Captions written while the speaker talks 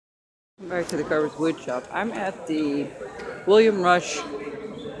Back to the Carver's Wood Shop. I'm at the William Rush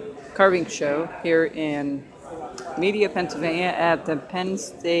Carving Show here in Media, Pennsylvania at the Penn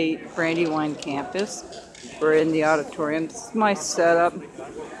State Brandywine campus. We're in the auditorium. This is my setup.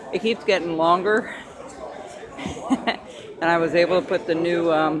 It keeps getting longer. And I was able to put the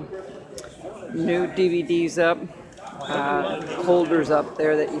new DVDs up, holders up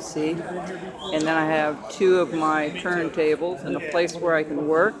there that you see. And then I have two of my turntables and a place where I can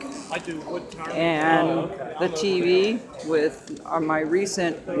work. And the TV with my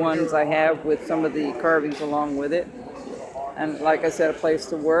recent ones I have with some of the carvings along with it. And like I said, a place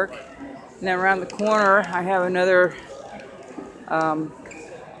to work. And then around the corner I have another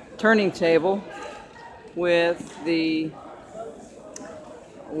turning table with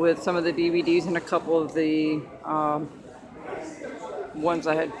some of the DVDs and a couple of the ones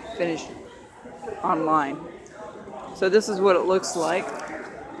I had finished online. So this is what it looks like.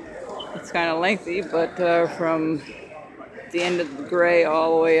 It's kind of lengthy, but from the end of the gray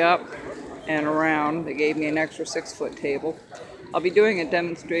all the way up and around, they gave me an extra 6-foot table. I'll be doing a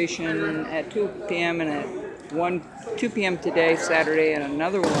demonstration at 2 p.m. and at 2 p.m. today, Saturday, and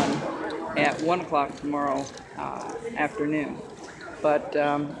another one at 1 o'clock tomorrow afternoon. But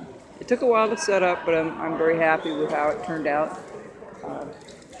it took a while to set up, but I'm very happy with how it turned out.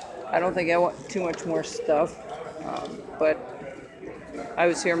 I don't think I want too much more stuff, but I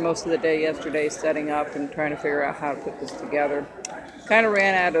was here most of the day yesterday setting up and trying to figure out how to put this together. Kind of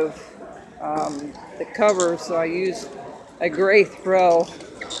ran out of the cover, so I used a gray throw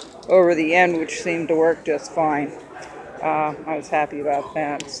over the end, which seemed to work just fine. I was happy about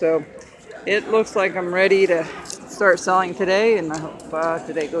that. So it looks like I'm ready to start selling today, and I hope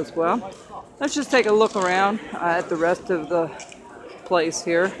today goes well. Let's just take a look around at the rest of the place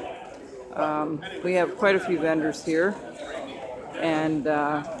here. We have quite a few vendors here, and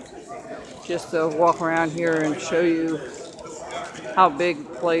just to walk around here and show you how big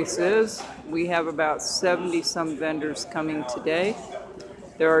the place is, we have about 70 some vendors coming today.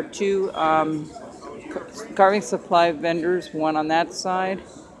 There are two carving supply vendors, one on that side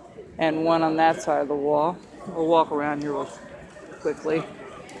and one on that side of the wall. We'll walk around here real quickly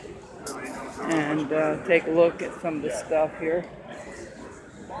and take a look at some of the stuff here,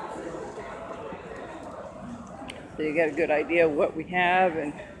 so you get a good idea of what we have.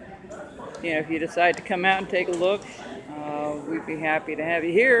 And you know, if you decide to come out and take a look, we'd be happy to have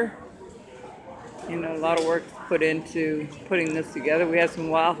you here. You know, a lot of work put into putting this together. We have some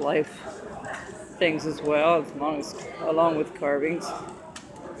wildlife things as well, along with carvings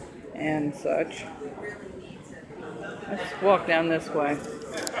and such. Let's walk down this way.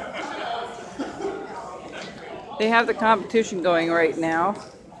 They have the competition going right now,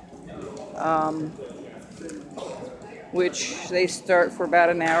 which they start for about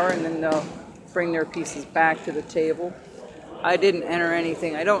an hour, and then they'll bring their pieces back to the table. I didn't enter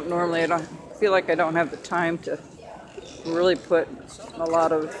anything. I don't feel like I don't have the time to really put a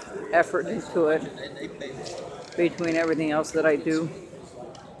lot of effort into it between everything else that I do.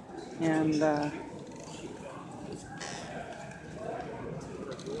 And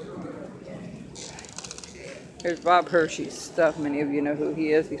here's Bob Hershey's stuff. Many of you know who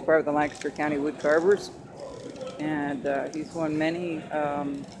he is. He's part of the Lancaster County Woodcarvers, and he's won many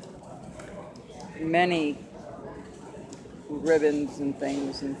ribbons and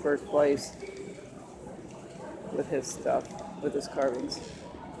things in first place with his stuff, with his carvings.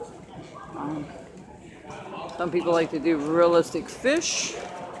 Some people like to do realistic fish,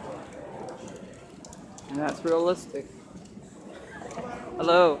 and that's realistic.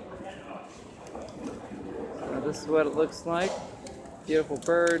 Hello. So this is what it looks like. Beautiful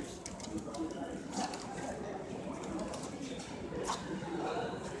birds.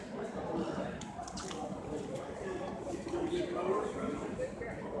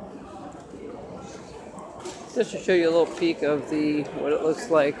 Just to show you a little peek of what it looks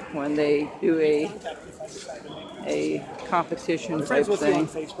like when they do a competition type thing.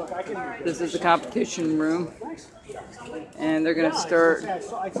 This is the competition room, and they're going to start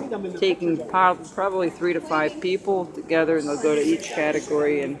taking probably 3 to 5 people together, and they'll go to each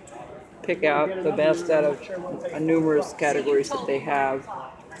category and pick out the best out of numerous categories that they have.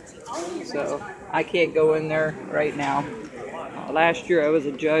 So I can't go in there right now. Last year I was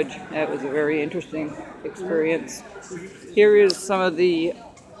a judge. That was a very interesting experience. Here is some of the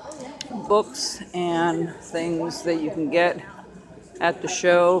books and things that you can get at the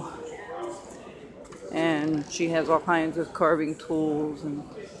show. And she has all kinds of carving tools and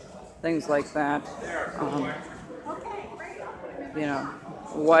things like that. You know,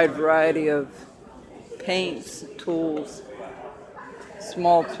 a wide variety of paints, tools.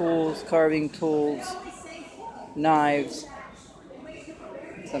 small tools, carving tools, knives,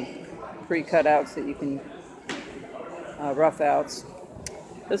 some pre-cutouts that you can rough outs.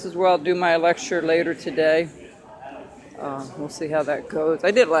 This is where I'll do my lecture later today. We'll see how that goes.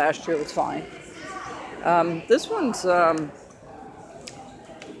 I did last year, it was fine. This one's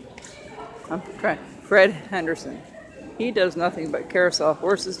Fred Henderson. He does nothing but carousel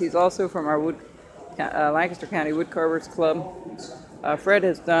horses. He's also from our Lancaster County Woodcarvers Club. Fred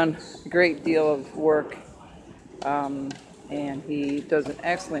has done a great deal of work, and he does an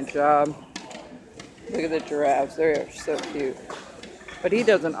excellent job. Look at the giraffes, they're so cute. But he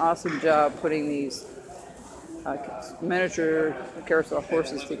does an awesome job putting these miniature carousel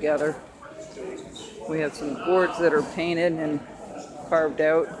horses together. We have some boards that are painted and carved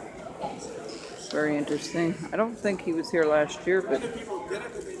out. Very interesting. I don't think he was here last year, but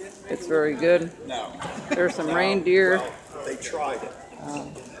it's very good. There's some reindeer. They tried it.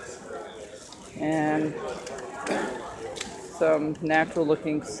 And some natural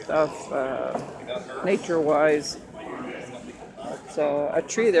looking stuff, nature-wise. So a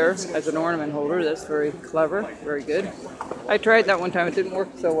tree there as an ornament holder. That's very clever, very good. I tried that one time. It didn't work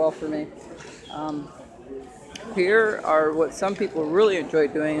so well for me. Here are what some people really enjoy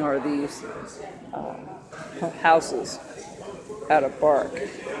doing are these houses out of bark.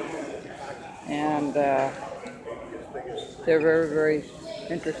 And they're very, very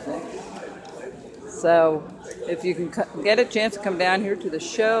interesting. So if you can get a chance to come down here to the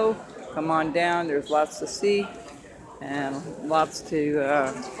show, come on down. There's lots to see and lots to,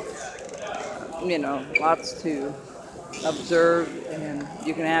 lots to observe. And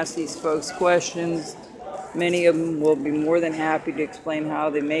you can ask these folks questions. Many of them will be more than happy to explain how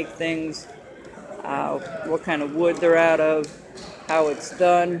they make things, what kind of wood they're out of, how it's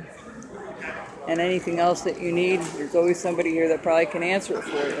done, and anything else that you need. There's always somebody here that probably can answer it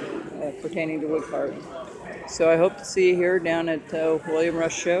for you pertaining to wood carving. So I hope to see you here down at William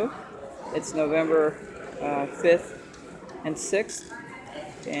Rush Show. It's November 5th and 6th,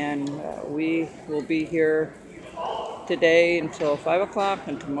 and we will be here today until 5 o'clock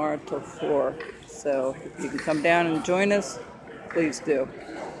and tomorrow until 4. So if you can come down and join us, please do.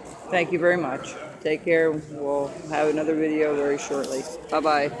 Thank you very much. Take care. We'll have another video very shortly.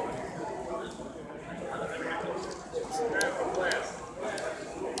 Bye-bye.